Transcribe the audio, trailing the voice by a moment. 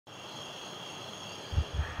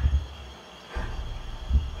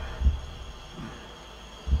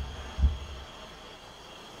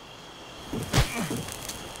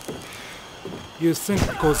You think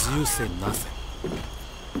because you say nothing,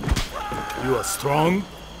 you are strong?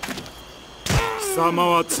 貴様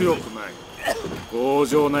は強くない。強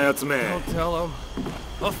情なやつめ。Don't tell him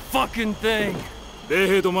a fucking thing. 米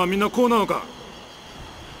兵どもはみんなこうなのか。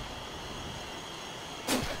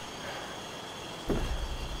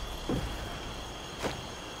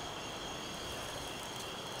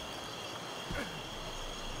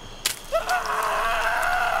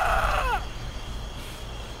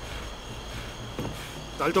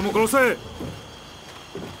二人とも殺せ。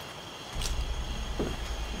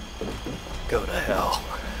Go to hell.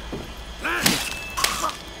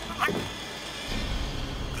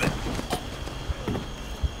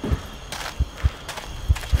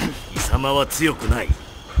 貴様は強くない。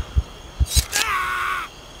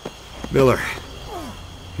Miller,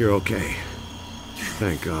 you're okay.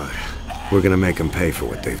 Thank God. We're gonna make them pay for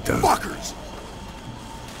what they've done. Fuckers!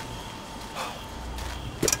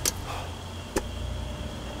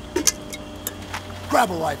 Grab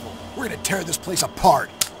a rifle. We're gonna tear this place apart.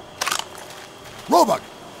 Roebuck,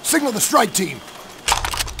 signal the strike team.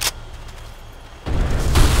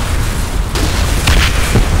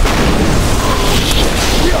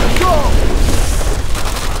 We are go!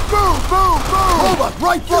 Boom, boom, boom! Roebuck,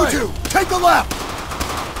 right, you two! Take the left!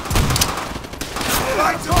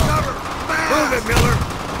 Find some cover! Move it, Miller!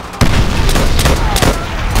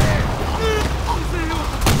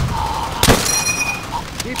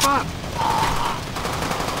 Keep up!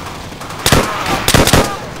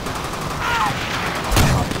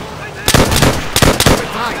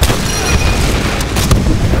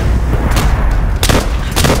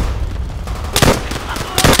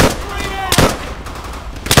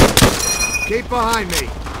 Keep behind me.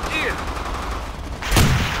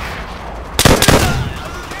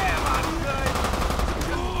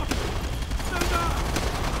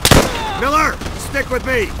 Miller, stick with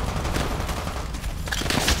me.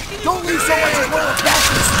 Don't leave so much as one of the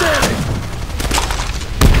bastards standing!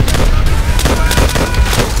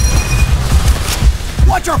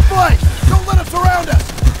 Watch our flank! Don't let them surround us!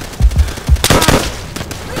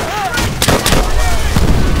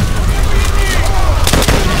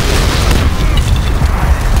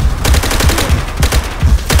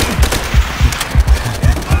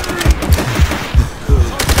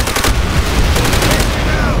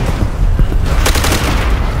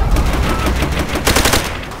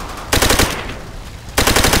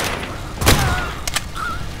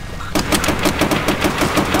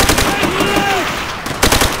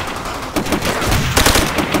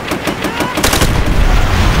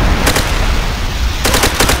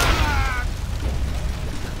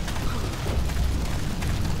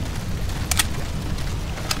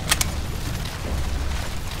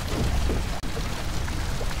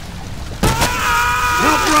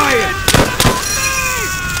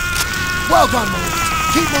 Well done,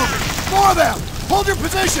 Marines! Keep moving! More of them! Hold your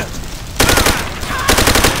positions!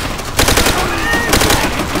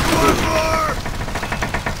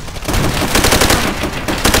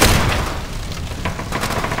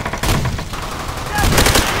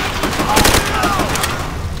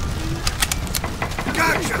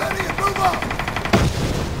 Gotcha! Steady and move up!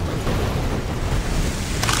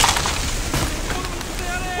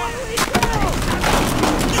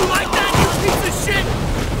 You like that, you piece of shit?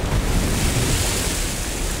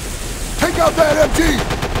 Take out that MG!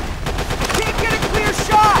 Can't get a clear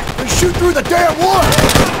shot! And shoot through the damn wood!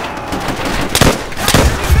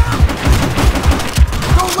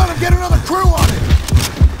 Don't let them get another crew on it!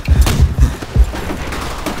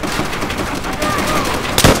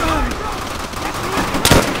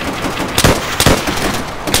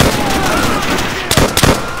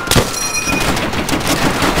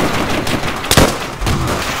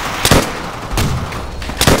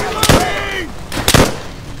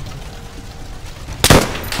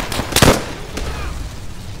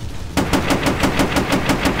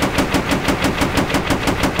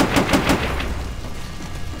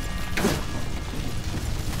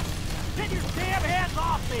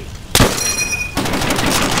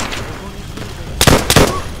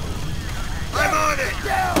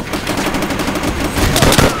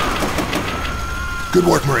 Good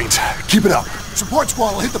work, Marines. Keep it up. Support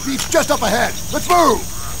squad will hit the beach just up ahead. Let's move!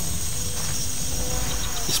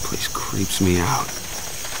 This place creeps me out.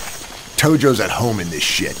 Tojo's at home in this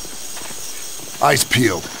shit. Eyes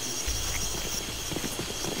peeled.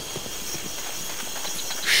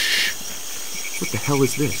 Shh. What the hell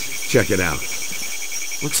is this? Check it out.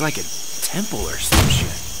 Looks like a temple or some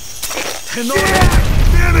shit.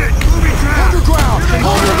 Damn it! Moving trap! Hold your ground!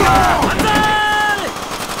 Hold your ground!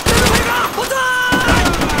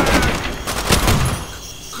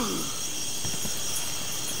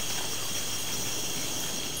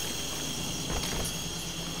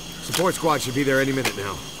 Support squad should be there any minute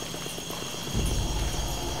now.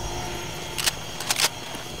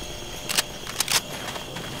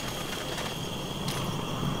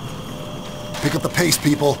 Pick up the pace,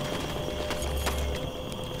 people.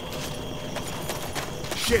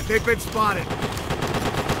 Shit, they've been spotted.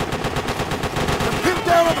 They're pinned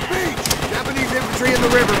down on the beach! Japanese infantry in the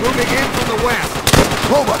river, moving in from the west.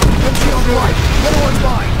 Robot, MG on the right. Middle one's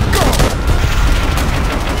mine. Go!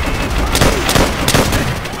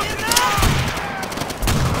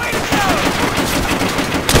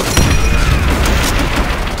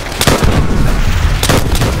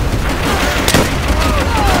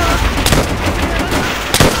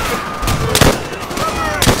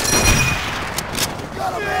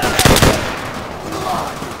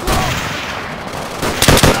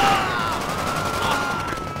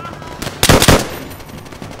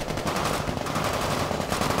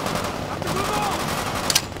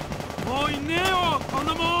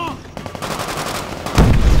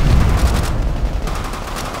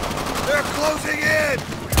 They're closing in!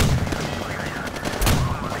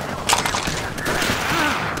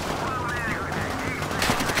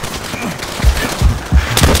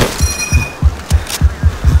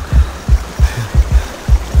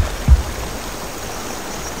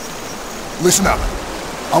 Listen up.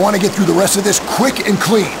 I want to get through the rest of this quick and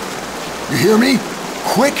clean. You hear me?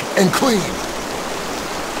 Quick and clean.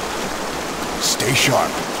 Stay sharp.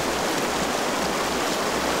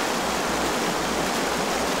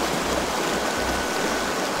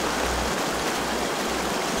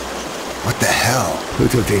 What the hell? Who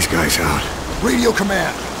took these guys out? Radio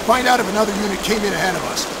command. Find out if another unit came in ahead of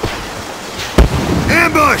us.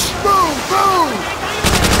 Ambush! Boom! Boom!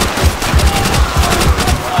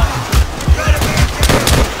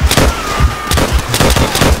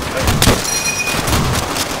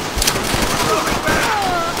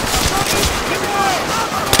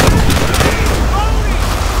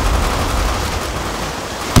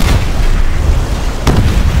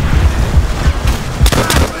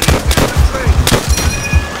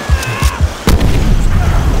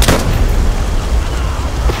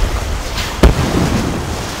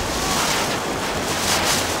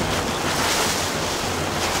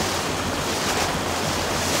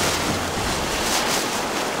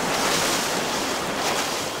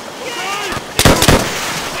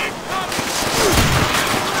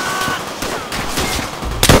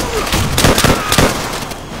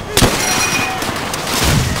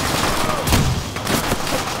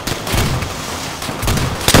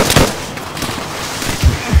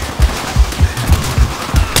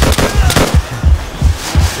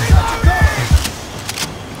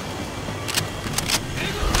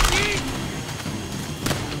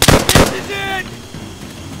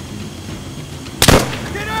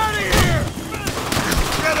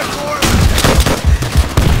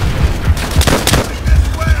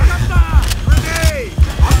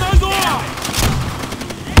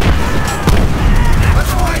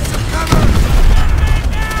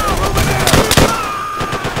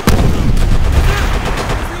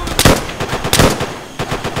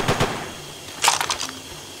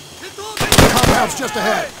 Just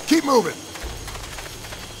ahead. Keep moving.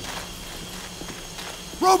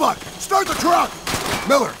 Robot, start the truck!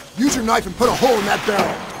 Miller, use your knife and put a hole in that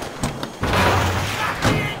barrel.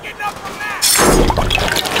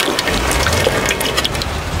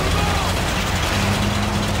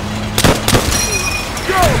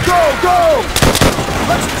 Go, go, go!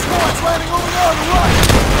 Mexican squad's landing over there on the right!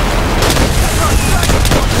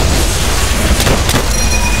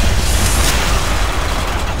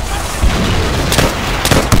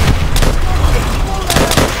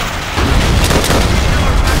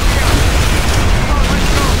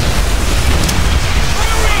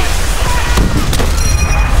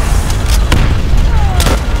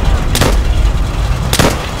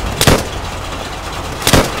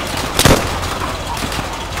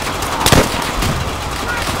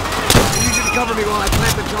 Cover me while I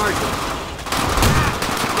plant the charges.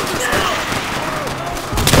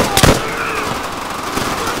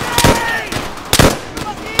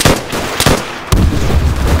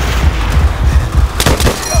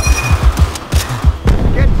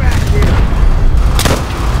 Get back here.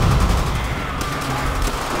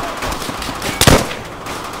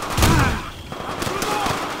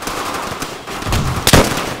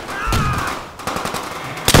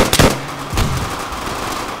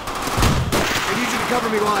 Cover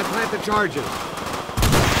me while I plant the charges.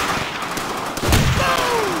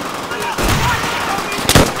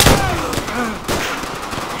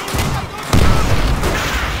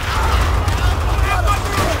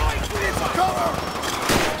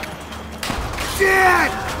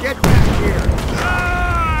 Shit! Get back here!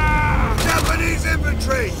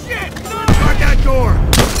 infantry! Shit! Guard that door!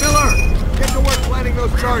 Miller! Get to work planting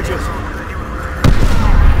those charges!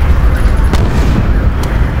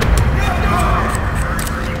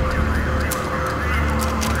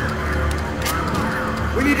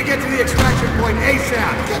 We need to get to the extraction point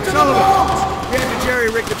ASAP! Sullivan! Get to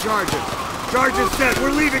jerry-rig the charges. Charges set.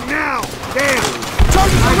 We're leaving now! Damn!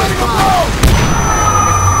 Charges are ready to blow!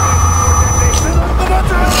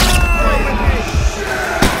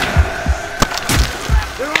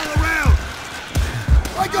 They're all around!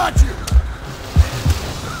 I got you!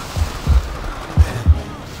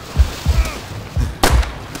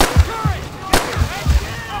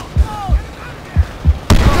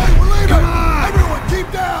 Okay, we're leaving! Come on! Everyone,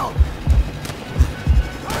 keep down!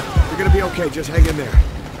 You're gonna be okay, just hang in there.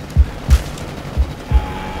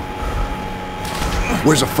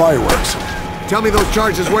 Where's the fireworks? Tell me those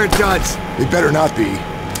charges weren't duds. They better not be.